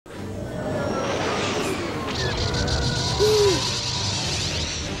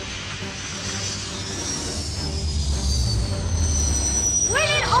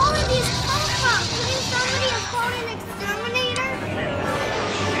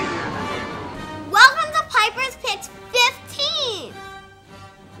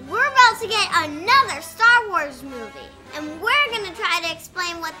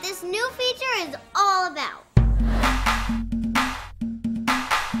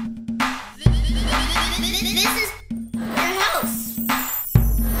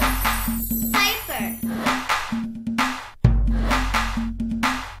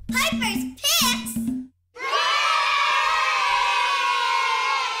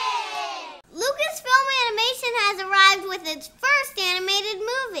has arrived with its first animated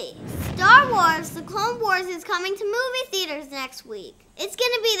movie. Star Wars: The Clone Wars is coming to movie theaters next week. It's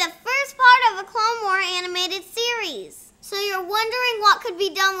going to be the first part of a Clone War animated series. So you're wondering what could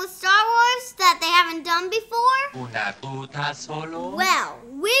be done with Star Wars that they haven't done before? Una puta solo? Well,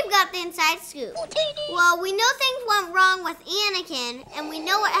 we've got the inside scoop. Well, we know things went wrong with Anakin, and we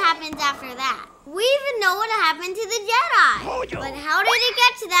know what happens after that. We even know what happened to the Jedi. But how did it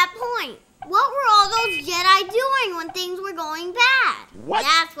get to that point? What were all those Jedi doing when things were going bad? What?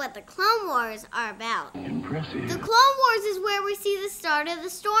 That's what the Clone Wars are about. Impressive. The Clone Wars is where we see the start of the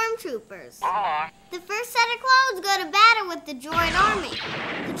Stormtroopers. The first set of clones go to battle with the droid army.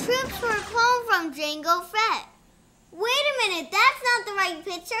 The troops were cloned from Jango Fett. Wait a minute, that's not the right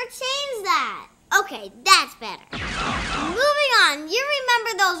picture. Change that. Okay, that's better. Moving on, you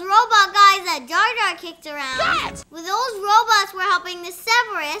remember those robot guys that Jar Jar kicked around? Yes! Well, those robots were helping the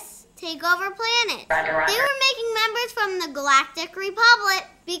Separatists take over planets. They were making members from the Galactic Republic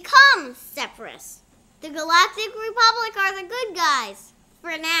become Separatists. The Galactic Republic are the good guys,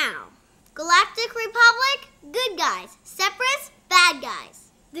 for now. Galactic Republic, good guys. Separatists, bad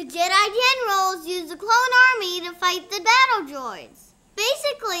guys. The Jedi generals used the clone army to fight the battle droids.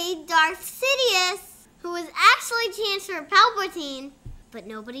 Basically, Darth Sidious, who was actually Chancellor Palpatine, but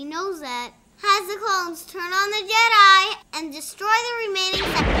nobody knows that, has the clones turn on the Jedi and destroy the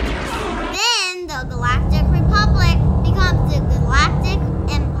remaining Separatists. Then the Galactic Republic becomes the Galactic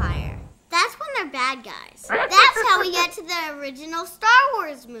Empire. That's when they're bad guys. That's how we get to the original Star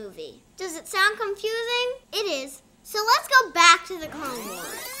Wars movie. Does it sound confusing? It is. So let's go back to the Clone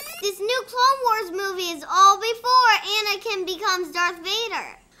Wars. This new Clone Wars movie is all before Anakin becomes Darth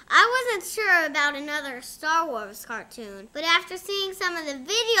Vader. I wasn't sure about another Star Wars cartoon, but after seeing some of the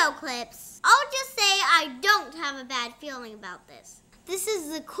video clips, I'll just say I don't have a bad feeling about this. This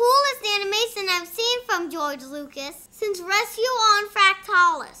is the coolest animation I've seen from George Lucas since Rescue on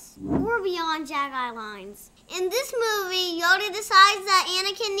Fractalis, or Beyond Jedi Lines. In this movie, Yoda decides that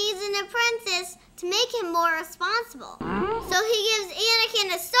Anakin needs an apprentice to make him more responsible. So he gives Anakin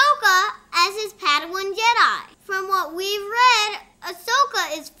Ahsoka as his Padawan Jedi. From what we've read,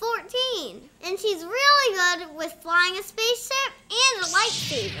 Ahsoka is 14, and she's really good with flying a spaceship and a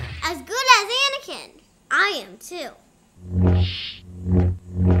lightsaber. As good as Anakin. I am too.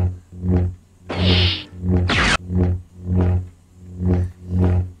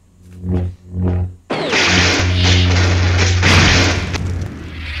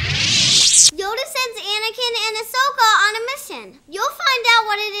 You'll find out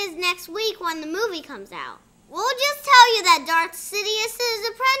what it is next week when the movie comes out. We'll just tell you that Darth Sidious's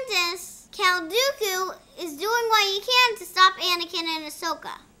apprentice, Count Dooku, is doing what he can to stop Anakin and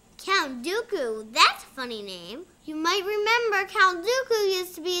Ahsoka. Count Dooku, that's a funny name. You might remember Count Dooku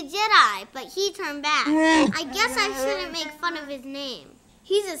used to be a Jedi, but he turned back. I guess I shouldn't make fun of his name.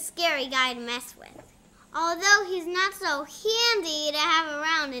 He's a scary guy to mess with. Although he's not so handy to have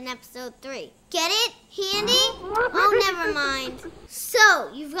around in episode 3. Get it? Handy? Oh, never mind. So,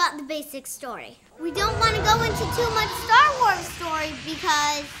 you've got the basic story. We don't want to go into too much Star Wars story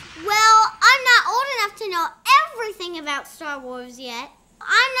because, well, I'm not old enough to know everything about Star Wars yet.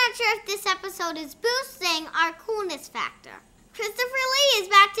 I'm not sure if this episode is boosting our coolness factor. Christopher Lee is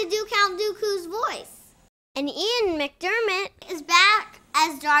back to do Count Dooku's voice. And Ian McDermott is back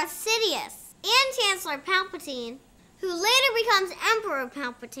as Darth Sidious. And Chancellor Palpatine, who later becomes Emperor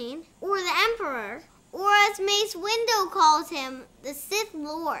Palpatine, or the Emperor, or as Mace Windu calls him, the Sith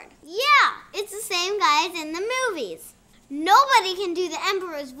Lord. Yeah, it's the same guy as in the movies. Nobody can do the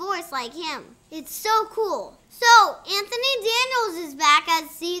Emperor's voice like him. It's so cool. So, Anthony Daniels is back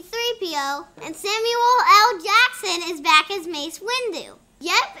as C-3PO, and Samuel L. Jackson is back as Mace Windu.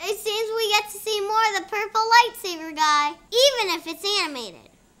 Yep, it seems we get to see more of the purple lightsaber guy, even if it's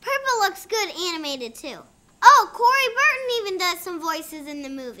animated. Purple looks good animated too. Oh, Corey Burton even does some voices in the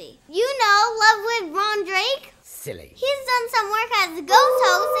movie. You know, Love with Ron Drake? Silly. He's done some work as the ghost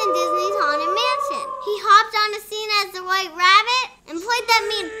host in Disney's Haunted Mansion. He hopped on a scene as the White Rabbit and played that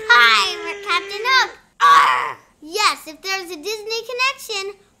mean pirate Captain Hook. Arr! Yes, if there's a Disney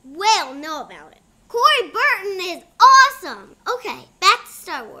connection, we'll know about it. Corey Burton is awesome. Okay, back to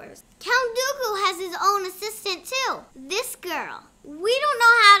Star Wars. Count Dooku has his own assistant too. This girl. We don't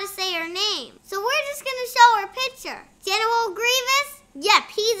know how to say her name, so we're just going to show her picture. General Grievous? Yep,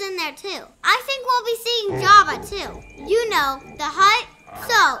 he's in there too. I think we'll be seeing Jabba too. You know, the Hutt.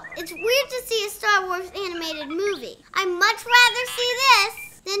 So, it's weird to see a Star Wars animated movie. I'd much rather see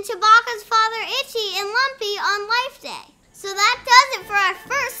this than Chewbacca's father Itchy and Lumpy on Life Day. So that does it for our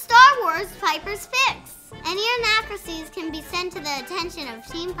first Star Wars Piper's Picks. Any inaccuracies can be sent to the attention of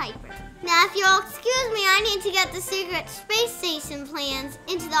Team Piper. Now, if you'll excuse me, I need to get the secret space station plans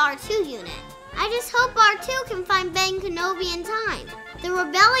into the R2 unit. I just hope R2 can find Ben Kenobi in time. The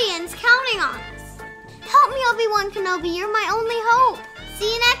rebellion's counting on us. Help me, Obi-Wan Kenobi, you're my only hope.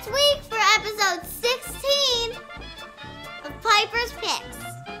 See you next week for episode 16 of Piper's Picks.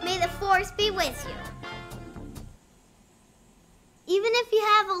 May the Force be with you. Even if you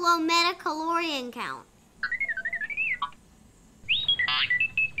have a low metacalorian count.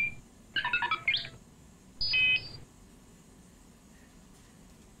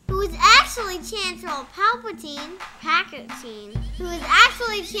 Who is actually Chancellor Palpatine, who is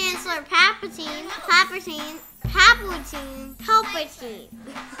actually Chancellor Palpatine.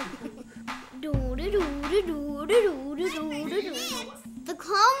 The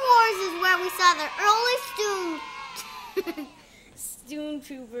Clone Wars is where we saw the early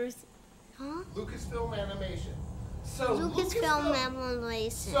Stormtroopers. Huh? Lucasfilm animation.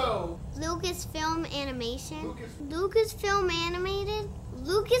 Lucasfilm animation. Lucasfilm animated?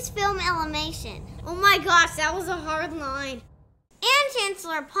 Lucasfilm animation. Oh my gosh, that was a hard line. And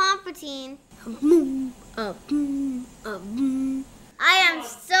Chancellor Palpatine. I am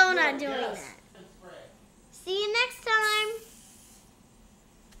so not doing that. See you next time.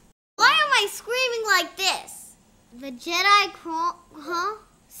 Why am I screaming like this? The Jedi crawl, huh?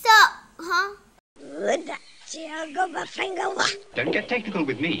 So, huh? Don't get technical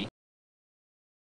with me.